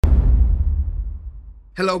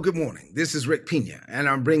Hello, good morning. This is Rick Pina, and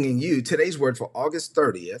I'm bringing you today's word for August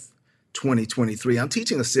 30th, 2023. I'm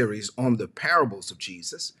teaching a series on the parables of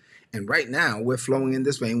Jesus, and right now we're flowing in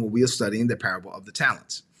this vein where we are studying the parable of the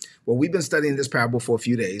talents. Well, we've been studying this parable for a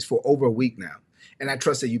few days, for over a week now, and I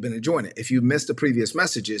trust that you've been enjoying it. If you missed the previous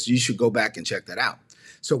messages, you should go back and check that out.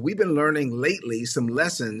 So we've been learning lately some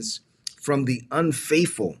lessons from the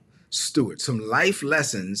unfaithful steward, some life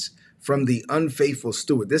lessons from the unfaithful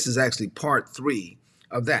steward. This is actually part 3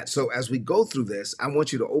 of that. So as we go through this, I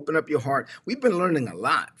want you to open up your heart. We've been learning a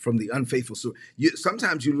lot from the unfaithful steward.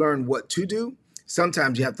 Sometimes you learn what to do.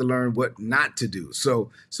 Sometimes you have to learn what not to do.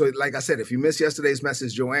 So like I said, if you missed yesterday's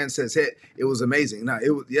message, Joanne says, hey, it was amazing.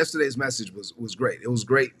 No, yesterday's message was great. It was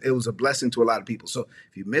great. It was a blessing to a lot of people. So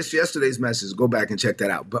if you missed yesterday's message, go back and check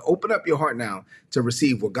that out. But open up your heart now to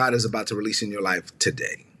receive what God is about to release in your life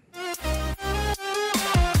today.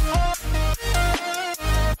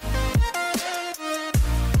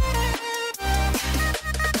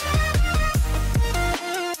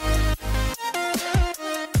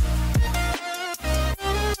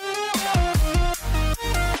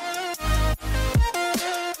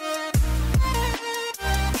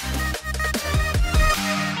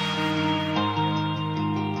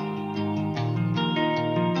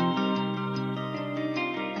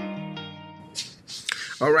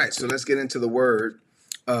 All right, so let's get into the word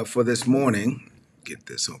for this morning. Get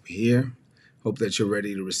this over here. Hope that you're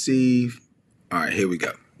ready to receive. All right, here we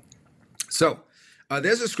go. So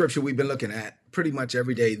there's a scripture we've been looking at pretty much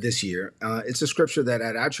every day this year. It's a scripture that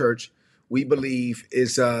at our church we believe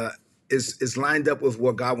is lined up with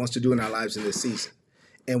what God wants to do in our lives in this season.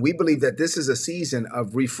 And we believe that this is a season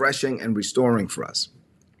of refreshing and restoring for us.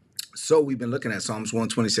 So we've been looking at Psalms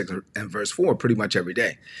 126 and verse 4 pretty much every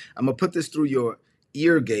day. I'm going to put this through your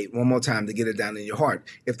ear gate one more time to get it down in your heart.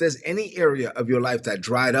 If there's any area of your life that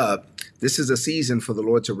dried up, this is a season for the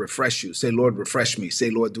Lord to refresh you. Say, Lord, refresh me. Say,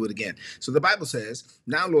 Lord, do it again. So the Bible says,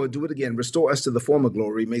 now, Lord, do it again. Restore us to the former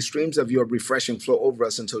glory. May streams of your refreshing flow over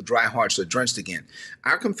us until dry hearts are drenched again.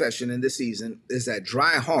 Our confession in this season is that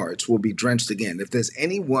dry hearts will be drenched again. If there's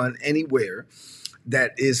anyone, anywhere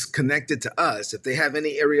that is connected to us, if they have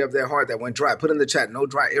any area of their heart that went dry, put in the chat, no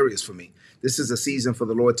dry areas for me. This is a season for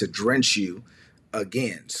the Lord to drench you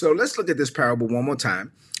again. So let's look at this parable one more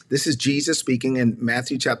time. This is Jesus speaking in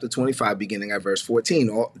Matthew chapter 25, beginning at verse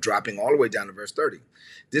 14, dropping all the way down to verse 30.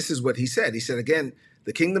 This is what he said. He said, again,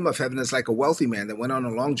 the kingdom of heaven is like a wealthy man that went on a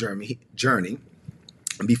long journey.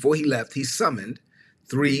 And before he left, he summoned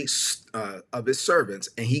 3 of his servants,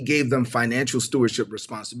 and he gave them financial stewardship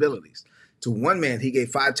responsibilities. To one man, he gave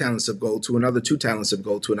 5 talents of gold, to another 2 talents of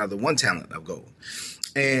gold, to another 1 talent of gold.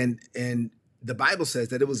 And the Bible says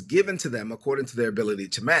that it was given to them according to their ability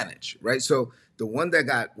to manage, right? So the one that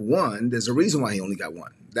got 1, there's a reason why he only got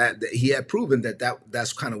 1. That he had proven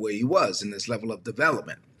that's kind of where he was in this level of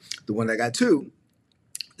development. The one that got 2,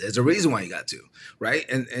 there's a reason why he got 2, right?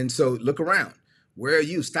 And so look around. Where are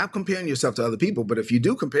you? Stop comparing yourself to other people. But if you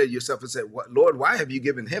do compare yourself and say, "What, Lord, why have you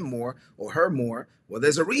given him more or her more?" Well,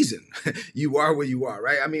 there's a reason. You are where you are,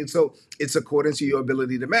 right? I mean, so it's according to your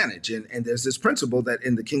ability to manage. And there's this principle that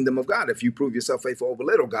in the kingdom of God, if you prove yourself faithful over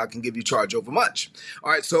little, God can give you charge over much.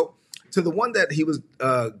 All right. So to the one that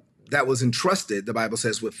that was entrusted, the Bible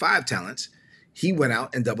says, with 5 talents, he went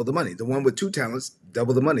out and doubled the money. The one with 2 talents,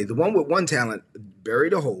 doubled the money. The one with 1 talent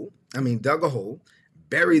dug a hole,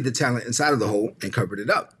 buried the talent inside of the hole, and covered it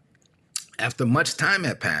up. After much time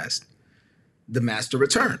had passed, the master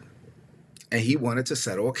returned, and he wanted to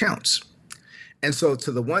settle accounts. And so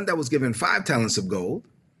to the one that was given 5 talents of gold,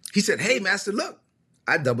 he said, hey, master, look,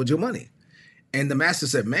 I doubled your money. And the master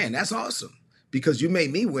said, man, that's awesome, because you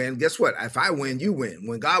made me win. Guess what? If I win, you win.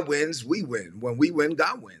 When God wins, we win. When we win,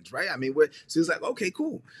 God wins, right? I mean, so he's like, okay,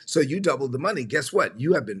 cool. So you doubled the money. Guess what?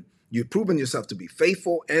 You've proven yourself to be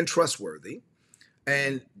faithful and trustworthy.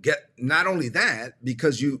 And get not only that,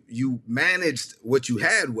 because you managed what you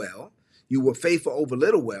had well, you were faithful over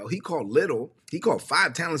little well. He called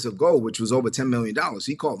 5 talents of gold, which was over $10 million.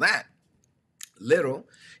 He called that little.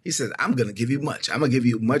 He said, I'm going to give you much. I'm going to give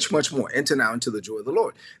you much, much more. Enter now into the joy of the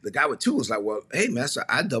Lord. The guy with 2 was like, well, hey, master,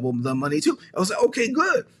 I doubled the money too. I was like, okay,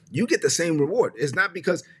 good. You get the same reward. It's not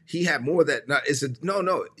because he had more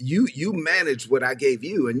no, you managed what I gave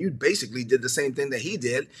you, and you basically did the same thing that he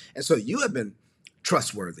did. And so you have been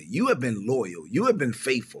trustworthy. You have been loyal. You have been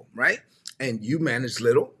faithful, right? And you managed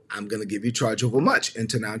little. I'm going to give you charge over much.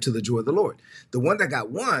 Enter now into the joy of the Lord. The one that got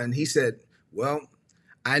 1, he said, well,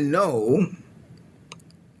 I know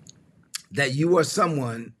that you are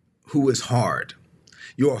someone who is hard.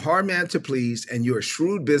 You're a hard man to please, and you're a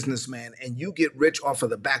shrewd businessman, and you get rich off of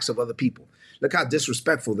the backs of other people. Look how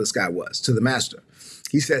disrespectful this guy was to the master.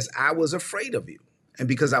 He says, I was afraid of you. And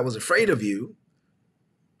because I was afraid of you,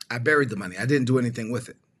 I buried the money. I didn't do anything with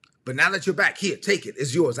it. But now that you're back, here, take it.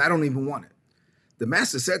 It's yours. I don't even want it. The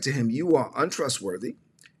master said to him, you are untrustworthy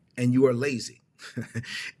and you are lazy.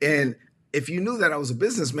 And if you knew that I was a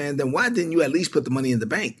businessman, then why didn't you at least put the money in the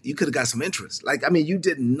bank? You could have got some interest. You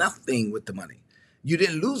did nothing with the money. You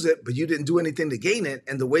didn't lose it, but you didn't do anything to gain it.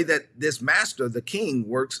 And the way that this master, the king,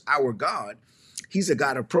 works, our God, he's a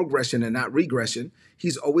God of progression and not regression.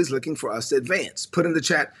 He's always looking for us to advance. Put in the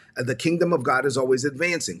chat, the kingdom of God is always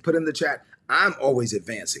advancing. Put in the chat, I'm always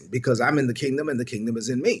advancing because I'm in the kingdom and the kingdom is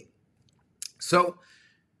in me. So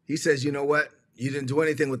he says, you know what? You didn't do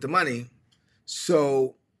anything with the money.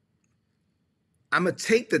 So I'm going to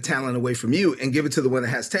take the talent away from you and give it to the one that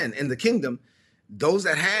has 10. In the kingdom, those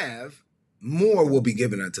that have more will be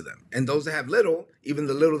given unto them. And those that have little, even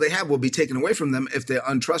the little they have will be taken away from them if they're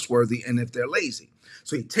untrustworthy and if they're lazy.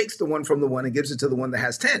 So he takes the one from the one and gives it to the one that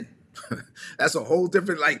has 10. That's a whole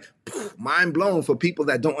different, mind blown for people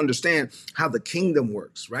that don't understand how the kingdom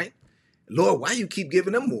works, right? Lord, why you keep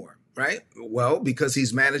giving him more, right? Well, because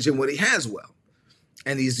he's managing what he has well.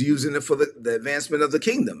 And he's using it for the advancement of the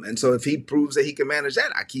kingdom. And so if he proves that he can manage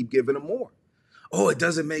that, I keep giving him more. Oh, it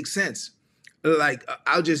doesn't make sense.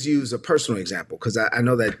 I'll just use a personal example because I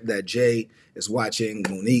know that Jay is watching,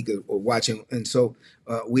 Monique is watching. And so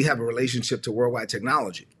we have a relationship to Worldwide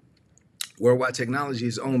Technology. Worldwide Technology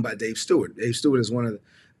is owned by Dave Stewart. Dave Stewart is one of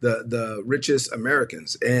the richest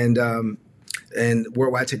Americans. And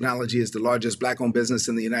Worldwide Technology is the largest Black-owned business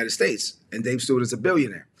in the United States. And Dave Stewart is a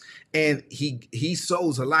billionaire. And he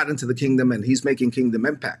sows a lot into the kingdom and he's making kingdom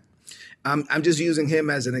impact. I'm just using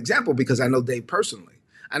him as an example because I know Dave personally.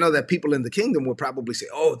 I know that people in the kingdom will probably say,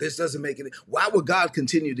 oh, this doesn't make any. Why would God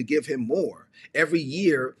continue to give him more? Every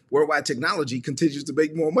year, Worldwide Technology continues to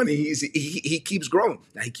make more money. He keeps growing.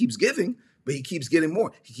 Now, he keeps giving, but he keeps getting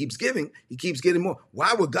more. He keeps giving. He keeps getting more.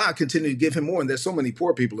 Why would God continue to give him more? And there's so many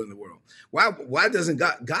poor people in the world. Why doesn't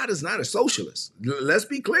God is not a socialist. Let's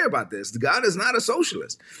be clear about this. God is not a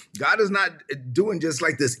socialist. God is not doing just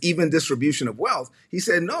like this even distribution of wealth. He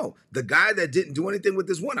said, no, the guy that didn't do anything with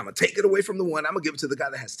this one, I'm going to take it away from the one. I'm going to give it to the guy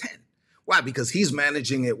that has 10. Why? Because he's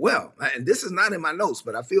managing it well. And this is not in my notes,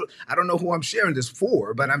 but I don't know who I'm sharing this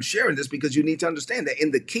for, but I'm sharing this because you need to understand that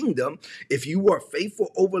in the kingdom, if you are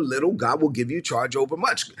faithful over little, God will give you charge over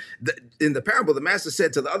much. In the parable, the master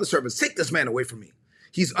said to the other servants, take this man away from me.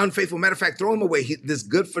 He's unfaithful. Matter of fact, throw him away. This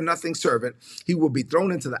good-for-nothing servant, he will be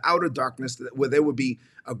thrown into the outer darkness where there will be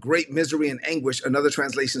a great misery and anguish. Another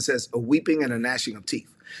translation says a weeping and a gnashing of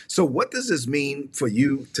teeth. So what does this mean for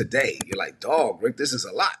you today? You're like, dog, Rick, this is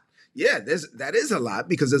a lot. Yeah, that is a lot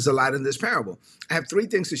because there's a lot in this parable. I have 3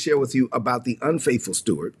 things to share with you about the unfaithful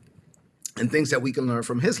steward and things that we can learn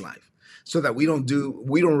from his life so that we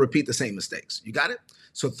don't repeat the same mistakes. You got it?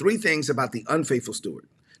 So 3 things about the unfaithful steward.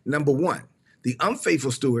 Number 1, the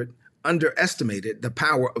unfaithful steward underestimated the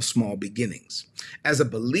power of small beginnings. As a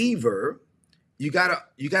believer, you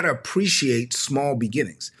gotta appreciate small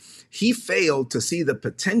beginnings. He failed to see the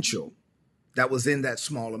potential that was in that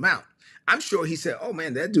small amount. I'm sure he said, oh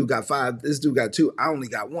man, that dude got 5, this dude got 2, I only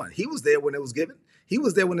got 1. He was there when it was given. He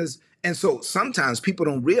was there and so sometimes people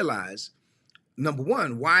don't realize, number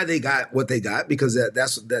 1, why they got what they got, because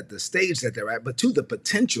that's the stage that they're at, but 2, the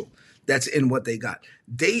potential that's in what they got.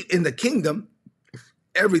 In the kingdom,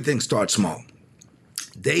 everything starts small.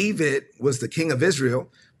 David was the king of Israel,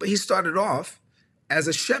 but he started off as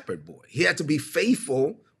a shepherd boy. He had to be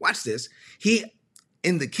faithful. Watch this.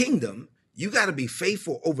 In the kingdom, you got to be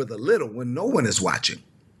faithful over the little when no one is watching.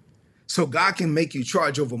 So God can make you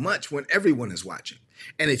charge over much when everyone is watching.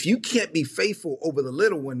 And if you can't be faithful over the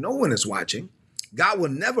little when no one is watching, God will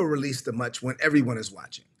never release the much when everyone is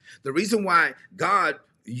watching. The reason why God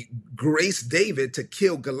graced David to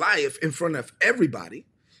kill Goliath in front of everybody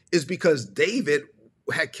is because David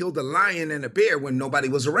had killed a lion and a bear when nobody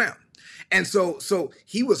was around. And so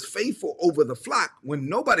he was faithful over the flock when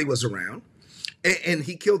nobody was around. And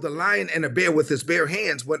he killed a lion and a bear with his bare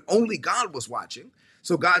hands when only God was watching.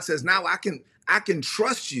 So God says, now I can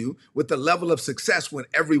trust you with the level of success when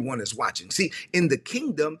everyone is watching. See, in the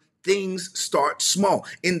kingdom, things start small.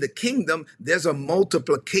 In the kingdom, there's a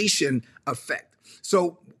multiplication effect.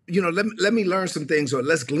 So, let me learn some things, or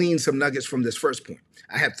let's glean some nuggets from this first point.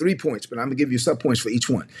 I have 3 points, but I'm going to give you sub-points for each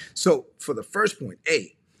one. So for the first point,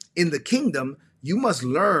 A, in the kingdom, you must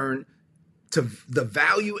learn to the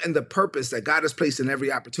value and the purpose that God has placed in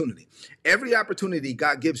every opportunity. Every opportunity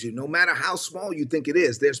God gives you, no matter how small you think it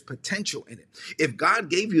is, there's potential in it. If God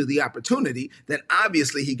gave you the opportunity, then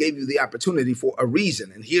obviously he gave you the opportunity for a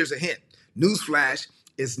reason. And here's a hint. Newsflash,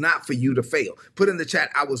 is not for you to fail. Put in the chat,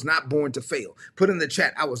 I was not born to fail. Put in the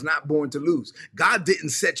chat, I was not born to lose. God didn't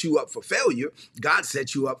set you up for failure. God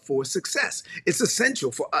set you up for success. It's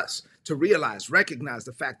essential for us to recognize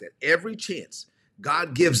the fact that every chance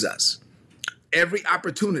God gives us, every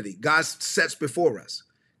opportunity God sets before us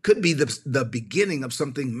could be the beginning of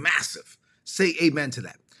something massive. Say amen to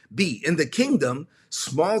that. B, in the kingdom,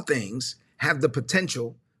 small things have the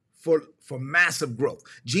potential for massive growth.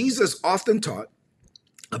 Jesus often taught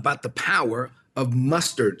about the power of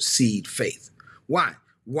mustard seed faith. Why?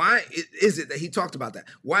 Why is it that he talked about that?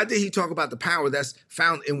 Why did he talk about the power that's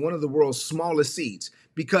found in one of the world's smallest seeds?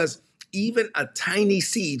 Because even a tiny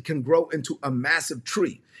seed can grow into a massive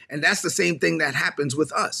tree. And that's the same thing that happens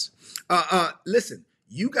with us. Listen,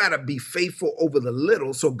 you got to be faithful over the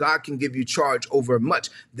little so God can give you charge over much.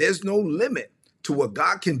 There's no limit to what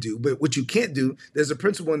God can do, but what you can't do, there's a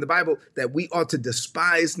principle in the Bible that we ought to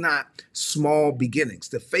despise not small beginnings.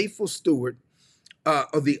 The faithful steward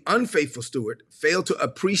or the unfaithful steward failed to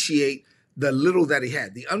appreciate the little that he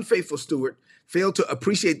had. The unfaithful steward failed to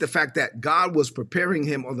appreciate the fact that God was preparing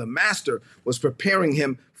him, or the master was preparing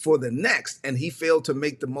him for the next, and he failed to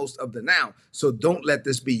make the most of the now. So don't let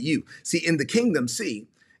this be you. See, in the kingdom,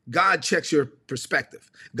 God checks your perspective.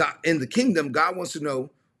 In the kingdom, God wants to know,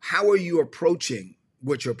 how are you approaching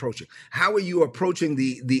what you're approaching? How are you approaching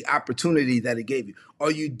the opportunity that he gave you?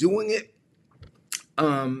 Are you doing it?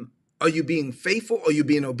 Are you being faithful? Are you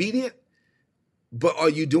being obedient? But are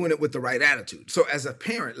you doing it with the right attitude? So as a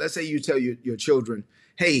parent, let's say you tell your children,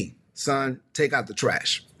 hey, son, take out the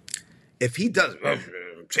trash. If he does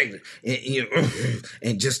take it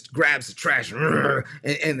and just grabs the trash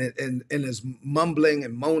and is mumbling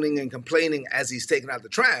and moaning and complaining as he's taking out the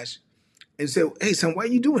trash, and say, hey, son, why are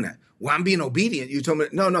you doing that? Well, I'm being obedient. You told me,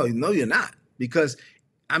 no, you're not, because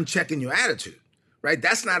I'm checking your attitude, right?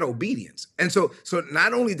 That's not obedience. And so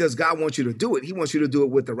not only does God want you to do it, he wants you to do it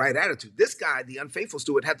with the right attitude. This guy, the unfaithful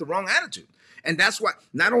steward, had the wrong attitude. And that's why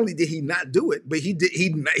not only did he not do it, but he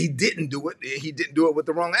didn't do it. He didn't do it with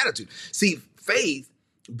the wrong attitude. See, faith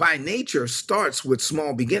by nature starts with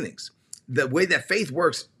small beginnings. The way that faith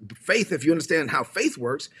works, if you understand how faith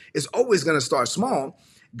works, is always going to start small.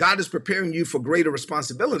 God is preparing you for greater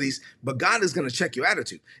responsibilities, but God is going to check your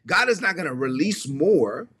attitude. God is not going to release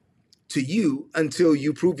more to you until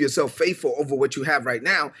you prove yourself faithful over what you have right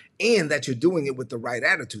now, and that you're doing it with the right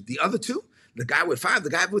attitude. The other two, the guy with 5, the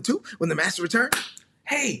guy with 2, when the master returned,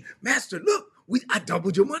 hey, master, look, I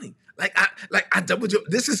doubled your money. I doubled your,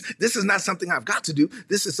 this is not something I've got to do.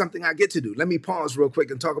 This is something I get to do. Let me pause real quick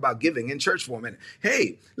and talk about giving in church for a minute.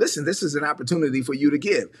 Hey, listen, this is an opportunity for you to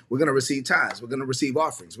give. We're going to receive tithes. We're going to receive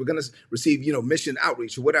offerings. We're going to receive, mission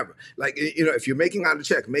outreach or whatever. If you're making out a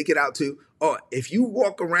check, make it out to, or if you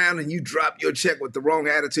walk around and you drop your check with the wrong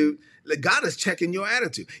attitude, God is checking your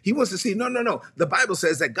attitude. He wants to see, no. The Bible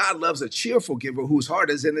says that God loves a cheerful giver whose heart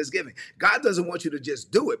is in his giving. God doesn't want you to just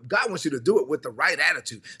do it. God wants you to do it with the right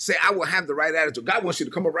attitude. Say, I will have the right attitude. God wants you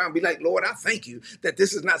to come around and be like, Lord, I thank you that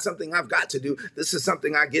this is not something I've got to do. This is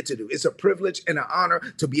something I get to do. It's a privilege and an honor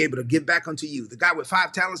to be able to give back unto you. The guy with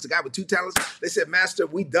 5 talents, the guy with 2 talents, they said, Master,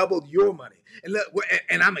 we doubled your money.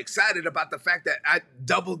 And I'm excited about the fact that I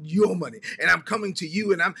doubled your money, and I'm coming to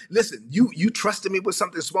you, and listen, you trusted me with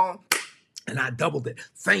something small, and I doubled it.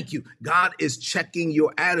 Thank you. God is checking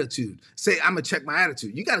your attitude. Say, I'm going to check my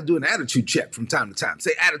attitude. You got to do an attitude check from time to time.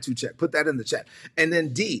 Say attitude check. Put that in the chat. And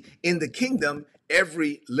then D, in the kingdom,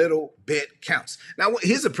 every little bit counts. Now,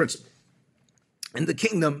 here's a principle. In the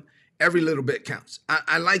kingdom, every little bit counts.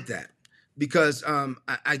 I like that because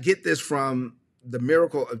I get this from the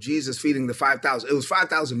miracle of Jesus feeding the 5,000. It was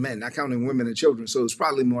 5,000 men, not counting women and children. So it was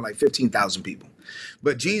probably more like 15,000 people.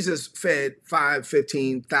 But Jesus fed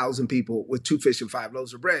 15,000 people with 2 fish and 5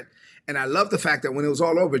 loaves of bread. And I love the fact that when it was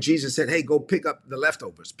all over, Jesus said, hey, go pick up the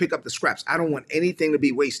leftovers, pick up the scraps. I don't want anything to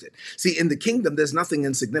be wasted. See, in the kingdom, there's nothing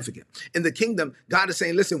insignificant. In the kingdom, God is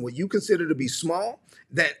saying, listen, what you consider to be small,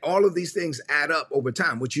 that all of these things add up over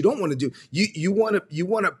time. What you don't want to do, you want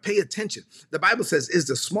to pay attention. The Bible says, it's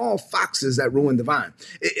the small foxes that ruin the vine.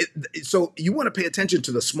 So you want to pay attention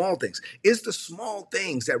to the small things. It's the small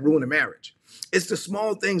things that ruin a marriage. It's the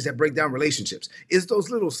small things that break down relationships. It's those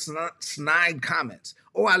little snide comments.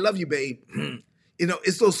 Oh, I love you, babe.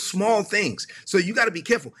 It's those small things. So you got to be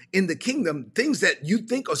careful. In the kingdom, things that you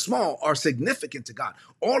think are small are significant to God.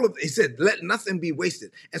 He said, let nothing be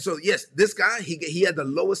wasted. And so, yes, this guy, he had the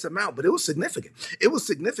lowest amount, but it was significant. It was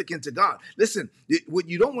significant to God. Listen, what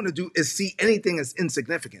you don't want to do is see anything as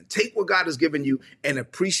insignificant. Take what God has given you and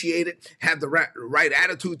appreciate it, have the right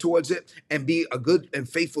attitude towards it, and be a good and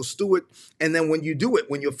faithful steward. And then when you do it,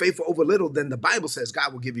 when you're faithful over little, then the Bible says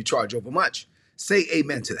God will give you charge over much. Say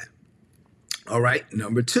amen to that. All right.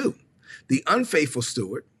 Number two, the unfaithful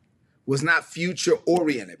steward was not future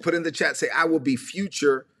oriented. Put in the chat, say, I will be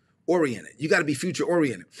future oriented. You got to be future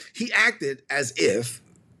oriented. He acted as if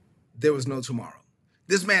there was no tomorrow.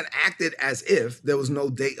 This man acted as if there was no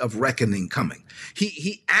day of reckoning coming.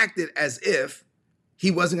 He acted as if he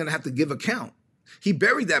wasn't going to have to give account. He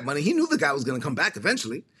buried that money. He knew the guy was going to come back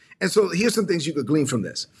eventually. And so here's some things you could glean from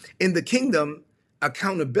this. In the kingdom,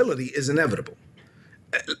 accountability is inevitable.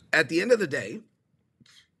 At the end of the day,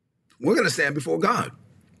 we're going to stand before God.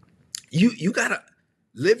 You got to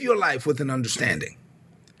live your life with an understanding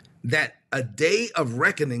that a day of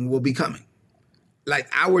reckoning will be coming. Like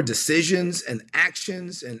our decisions and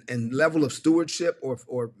actions and level of stewardship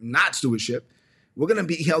or not stewardship, we're going to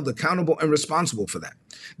be held accountable and responsible for that.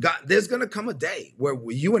 God, there's going to come a day where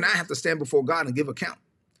you and I have to stand before God and give account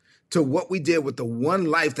to what we did with the one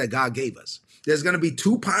life that God gave us. There's going to be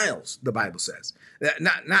two piles, the Bible says.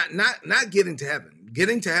 Not getting to heaven.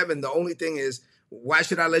 Getting to heaven, the only thing is, why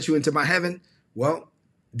should I let you into my heaven? Well,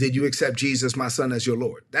 did you accept Jesus, my son, as your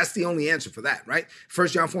Lord? That's the only answer for that, right? 1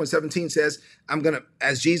 John 4:17 says,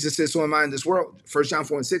 as Jesus is, so am I in this world. 1 John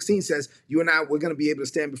 4:16 says, you and I, we're going to be able to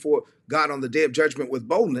stand before God on the day of judgment with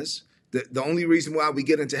boldness. The only reason why we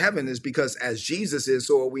get into heaven is because as Jesus is,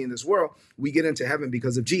 so are we in this world. We get into heaven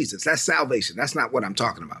because of Jesus. That's salvation. That's not what I'm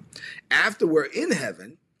talking about. After we're in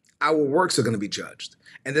heaven, our works are going to be judged.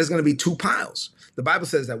 And there's going to be two piles. The Bible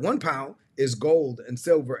says that one pile is gold and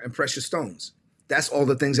silver and precious stones. That's all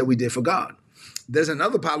the things that we did for God. There's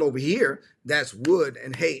another pile over here that's wood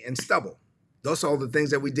and hay and stubble. Those are all the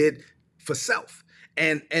things that we did for self.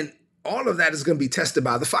 And all of that is going to be tested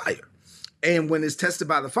by the fire. And when it's tested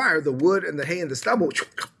by the fire, the wood and the hay and the stubble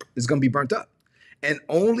is going to be burnt up. And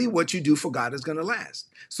only what you do for God is going to last.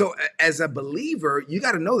 So as a believer, you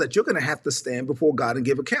got to know that you're going to have to stand before God and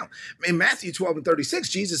give account. In Matthew 12:36,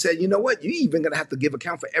 Jesus said, you know what? You're even going to have to give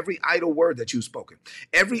account for every idle word that you've spoken,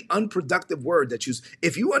 every unproductive word that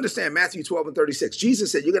if you understand Matthew 12:36,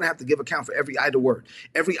 Jesus said, you're going to have to give account for every idle word,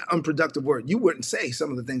 every unproductive word. You wouldn't say some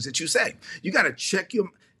of the things that you say. You got to check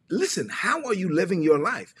listen, how are you living your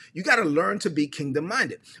life? You got to learn to be kingdom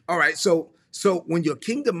minded. All right. So when you're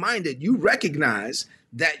kingdom minded, you recognize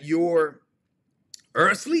that your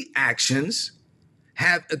earthly actions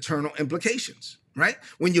have eternal implications, right?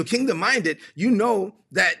 When you're kingdom minded, you know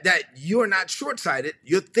that you're not short-sighted.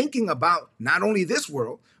 You're thinking about not only this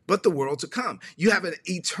world, but the world to come. You have an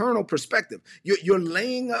eternal perspective. You're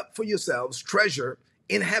laying up for yourselves treasure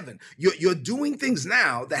in heaven. You're doing things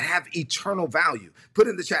now that have eternal value. Put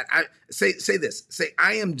in the chat. Say this. Say,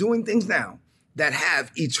 I am doing things now that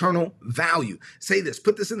have eternal value. Say this,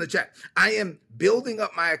 put this in the chat. I am building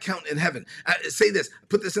up my account in heaven. Say this,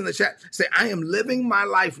 put this in the chat. Say, I am living my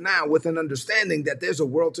life now with an understanding that there's a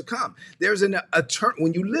world to come. There's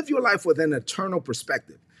when you live your life with an eternal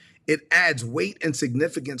perspective, it adds weight and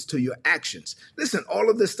significance to your actions. Listen, all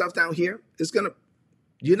of this stuff down here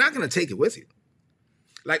you're not going to take it with you.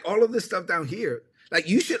 Like all of this stuff down here, like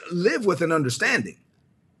you should live with an understanding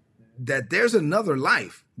that there's another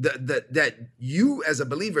life, that you as a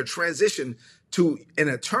believer transition to an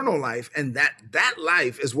eternal life, and that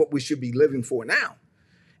life is what we should be living for now.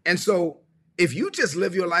 And so if you just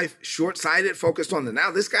live your life short-sighted, focused on the now,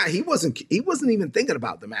 this guy, he wasn't even thinking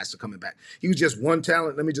about the master coming back. He was just one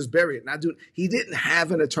talent, let me just bury it. He didn't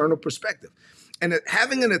have an eternal perspective. And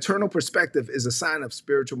having an eternal perspective is a sign of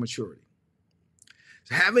spiritual maturity.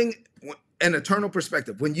 Having an eternal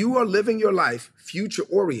perspective, when you are living your life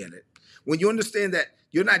future-oriented, when you understand that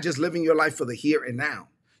you're not just living your life for the here and now,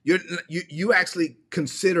 you actually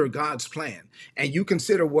consider God's plan, and you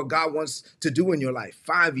consider what God wants to do in your life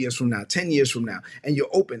 5 years from now, 10 years from now, and you're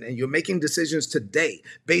open and you're making decisions today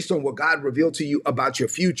based on what God revealed to you about your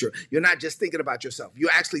future. You're not just thinking about yourself.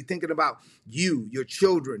 You're actually thinking about you, your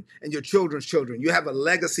children, and your children's children. You have a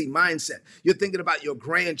legacy mindset. You're thinking about your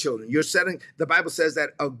grandchildren. The Bible says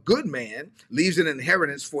that a good man leaves an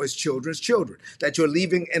inheritance for his children's children, that you're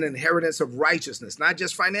leaving an inheritance of righteousness, not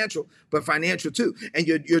just financial, but financial too. And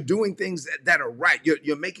you're doing things that are right.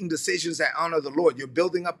 You're making decisions that honor the Lord. You're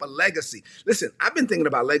building up a legacy. Listen, I've been thinking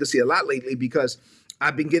about legacy a lot lately because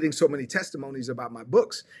I've been getting so many testimonies about my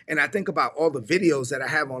books. And I think about all the videos that I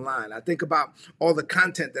have online. I think about all the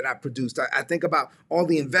content that I produced. I think about all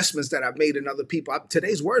the investments that I've made in other people.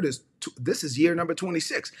 Today's word is, this is year number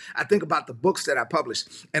 26. I think about the books that I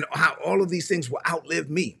published and how all of these things will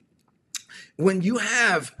outlive me. When you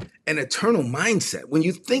have an eternal mindset, when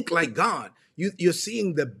you think like God, you're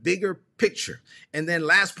seeing the bigger picture. And then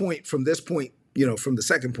last point from this point, from the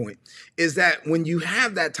second point, is that when you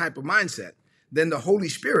have that type of mindset, then the Holy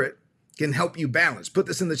Spirit can help you balance. Put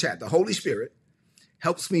this in the chat. The Holy Spirit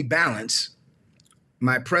helps me balance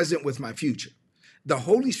my present with my future. The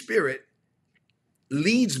Holy Spirit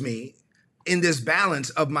leads me in this balance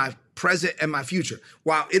of my present and my future.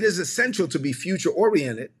 While it is essential to be future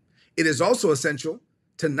oriented, it is also essential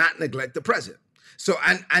to not neglect the present. So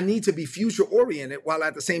I need to be future oriented while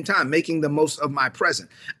at the same time making the most of my present.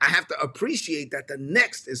 I have to appreciate that the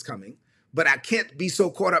next is coming, but I can't be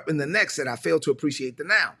so caught up in the next that I fail to appreciate the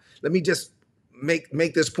now. Let me just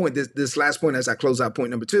make this point, this last point as I close out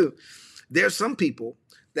point number 2. There's some people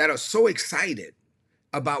that are so excited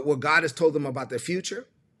about what God has told them about their future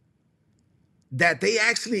that they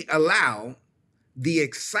actually allow the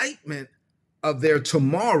excitement of their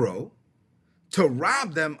tomorrow to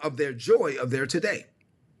rob them of their joy of their today.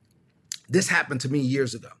 This happened to me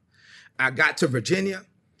years ago. I got to Virginia.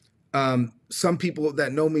 Some people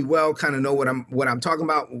that know me well kind of know what I'm talking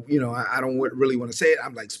about. You know, I don't really want to say it.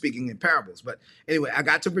 I'm like speaking in parables. But anyway, I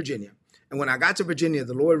got to Virginia. And when I got to Virginia,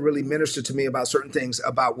 the Lord really ministered to me about certain things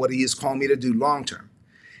about what he has called me to do long term.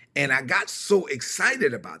 And I got so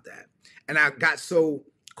excited about that. And I got so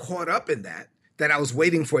caught up in that I was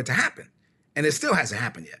waiting for it to happen. And it still hasn't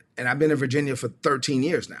happened yet. And I've been in Virginia for 13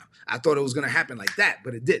 years now. I thought it was going to happen like that,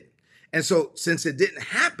 but it didn't. And so since it didn't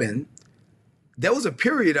happen, there was a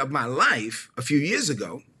period of my life a few years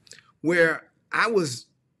ago where I was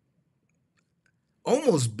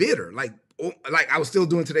almost bitter, like I was still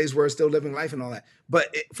doing today's word, still living life and all that.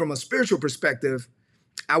 But from a spiritual perspective,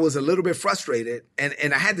 I was a little bit frustrated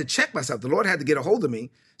and I had to check myself. The Lord had to get a hold of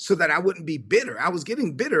me so that I wouldn't be bitter. I was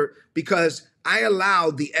getting bitter because I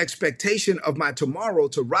allowed the expectation of my tomorrow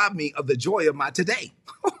to rob me of the joy of my today.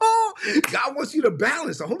 God wants you to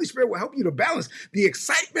balance. The Holy Spirit will help you to balance the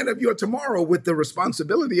excitement of your tomorrow with the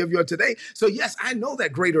responsibility of your today. So yes, I know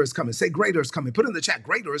that greater is coming. Say greater is coming. Put in the chat,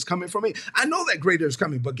 greater is coming for me. I know that greater is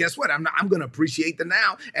coming, but guess what? I'm going to appreciate the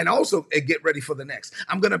now and also get ready for the next.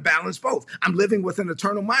 I'm going to balance both. I'm living with an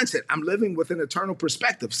eternal mindset. I'm living with an eternal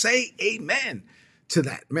perspective. Say amen to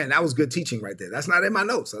that. Man, that was good teaching right there. That's not in my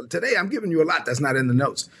notes. So today I'm giving you a lot that's not in the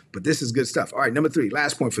notes, but this is good stuff. All right, number 3,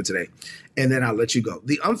 last point for today, and then I'll let you go.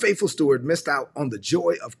 The unfaithful steward missed out on the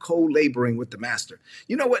joy of co-laboring with the master.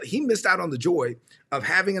 You know what? He missed out on the joy of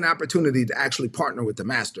having an opportunity to actually partner with the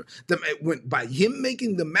master. By him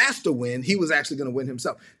making the master win, he was actually going to win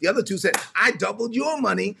himself. The other two said, I doubled your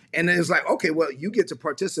money. And then it's like, okay, well, you get to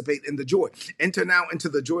participate in the joy. Enter now into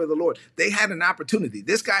the joy of the Lord. They had an opportunity.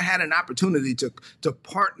 This guy had an opportunity to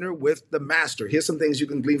partner with the master. Here's some things you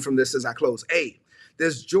can glean from this as I close. A,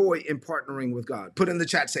 there's joy in partnering with God. Put in the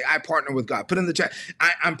chat, say, I partner with God. Put in the chat,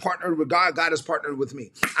 I'm partnered with God. God has partnered with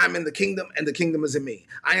me. I'm in the kingdom and the kingdom is in me.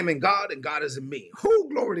 I am in God and God is in me. Oh,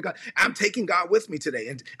 glory to God. I'm taking God with me today.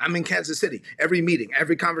 And I'm in Kansas City. Every meeting,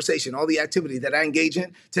 every conversation, all the activity that I engage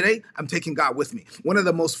in today, I'm taking God with me. One of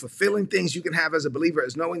the most fulfilling things you can have as a believer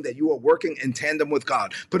is knowing that you are working in tandem with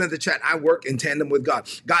God. Put in the chat, I work in tandem with God.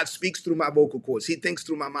 God speaks through my vocal cords. He thinks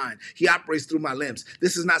through my mind. He operates through my limbs.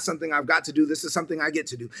 This is not something I've got to do. This is something I get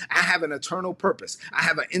to do. I have an eternal purpose. I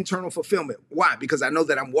have an internal fulfillment. Why? Because I know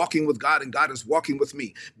that I'm walking with God and God is walking with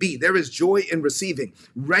me. B, there is joy in receiving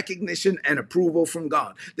recognition and approval from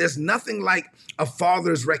God. There's nothing like a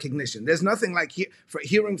father's recognition. There's nothing like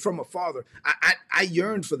hearing from a father. I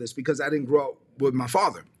yearned for this because I didn't grow up with my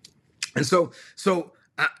father. And so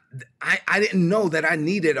I didn't know that I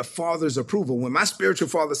needed a father's approval. When my spiritual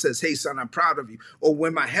father says, hey, son, I'm proud of you. Or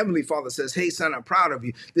when my heavenly father says, hey, son, I'm proud of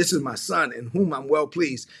you. This is my son in whom I'm well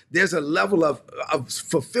pleased. There's a level of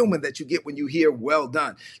fulfillment that you get when you hear well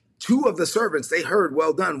done. 2 of the servants, they heard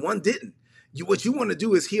well done. 1 didn't. What you want to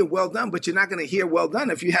do is hear well done, but you're not going to hear well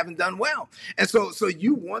done if you haven't done well. And so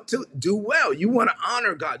you want to do well. You want to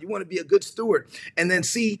honor God. You want to be a good steward. And then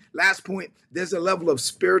C, last point, there's a level of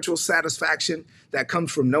spiritual satisfaction that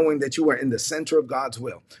comes from knowing that you are in the center of God's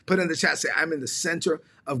will. Put in the chat, say, I'm in the center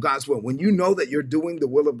of God's will. When you know that you're doing the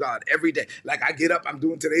will of God every day, like I get up, I'm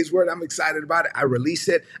doing today's word, I'm excited about it. I release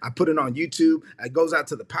it. I put it on YouTube. It goes out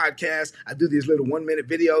to the podcast. I do these little 1-minute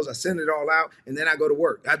videos. I send it all out and then I go to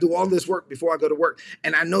work. I do all this work before I go to work.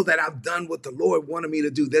 And I know that I've done what the Lord wanted me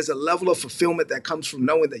to do. There's a level of fulfillment that comes from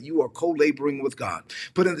knowing that you are co-laboring with God.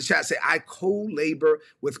 Put in the chat, say, I co-labor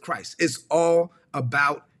with Christ. It's all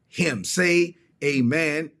about him. Say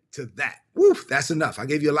amen to that. Woo, that's enough. I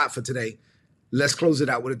gave you a lot for today. Let's close it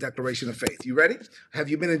out with a declaration of faith. You ready? Have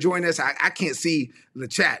you been enjoying this? I can't see the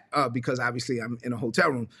chat because obviously I'm in a hotel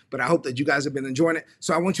room, but I hope that you guys have been enjoying it.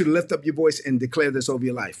 So I want you to lift up your voice and declare this over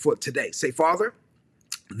your life for today. Say, Father,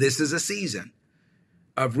 this is a season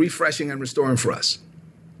of refreshing and restoring for us.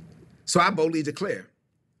 So I boldly declare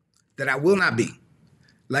that I will not be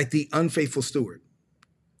like the unfaithful steward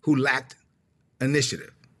who lacked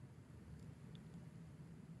initiative.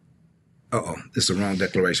 Uh-oh, this is the wrong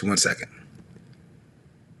declaration. 1 second.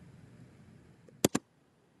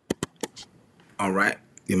 All right.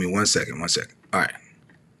 Give me 1 second. 1 second. All right.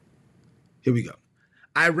 Here we go.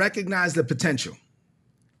 I recognize the potential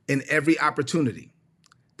in every opportunity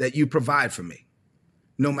that you provide for me,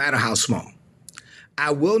 no matter how small.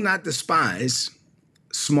 I will not despise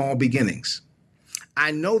small beginnings.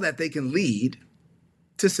 I know that they can lead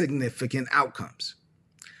to significant outcomes.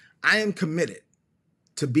 I am committed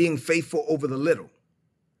to being faithful over the little,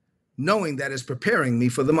 knowing that it's preparing me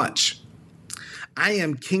for the much. I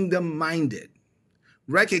am kingdom-minded,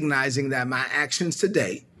 recognizing that my actions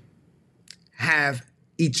today have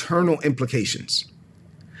eternal implications.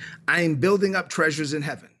 I am building up treasures in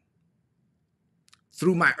heaven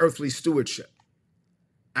through my earthly stewardship.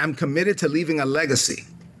 I'm committed to leaving a legacy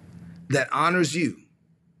that honors you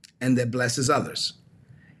and that blesses others.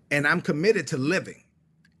 And I'm committed to living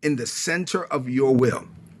in the center of your will,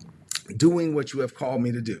 doing what you have called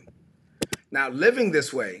me to do. Now, living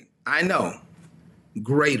this way, I know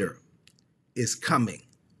greater is coming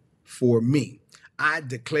for me. I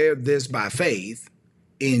declare this by faith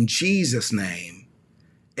in Jesus' name.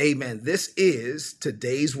 Amen. This is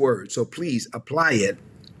today's word. So please apply it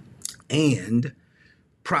and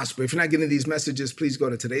prosper. If you're not getting these messages, please go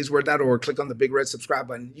to todaysword.org, click on the big red subscribe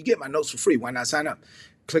button. You get my notes for free. Why not sign up?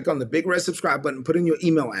 Click on the big red subscribe button, put in your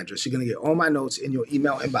email address. You're going to get all my notes in your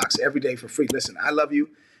email inbox every day for free. Listen, I love you.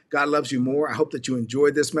 God loves you more. I hope that you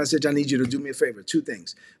enjoyed this message. I need you to do me a favor. 2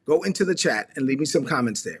 things. Go into the chat and leave me some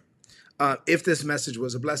comments there if this message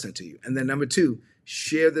was a blessing to you. And then number 2,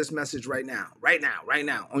 share this message right now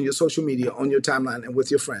on your social media, on your timeline, and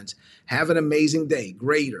with your friends. Have an amazing day.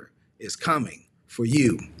 Greater is coming for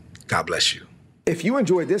you. God bless you. If you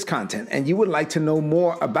enjoyed this content and you would like to know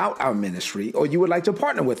more about our ministry, or you would like to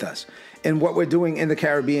partner with us in what we're doing in the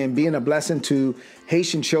Caribbean, being a blessing to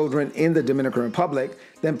Haitian children in the Dominican Republic,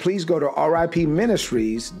 then please go to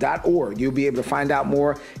ripministries.org. You'll be able to find out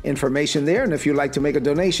more information there. And if you'd like to make a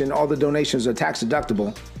donation, all the donations are tax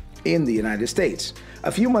deductible in the United States.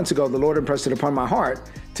 A few months ago, the Lord impressed it upon my heart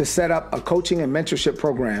to set up a coaching and mentorship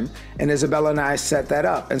program, and Isabella and I set that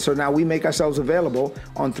up. And so now we make ourselves available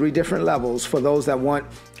on 3 different levels for those that want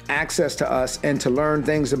access to us and to learn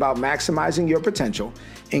things about maximizing your potential,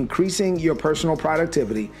 increasing your personal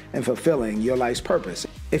productivity, and fulfilling your life's purpose.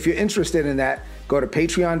 If you're interested in that, go to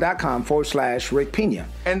patreon.com/Rick Pina.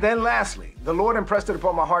 And then lastly, the Lord impressed it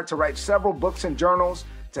upon my heart to write several books and journals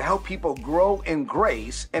to help people grow in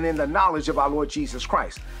grace and in the knowledge of our Lord Jesus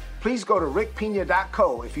Christ. Please go to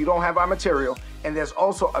rickpina.co if you don't have our material, and there's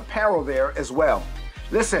also apparel there as well.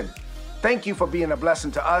 Listen, thank you for being a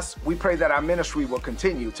blessing to us. We pray that our ministry will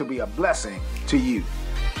continue to be a blessing to you.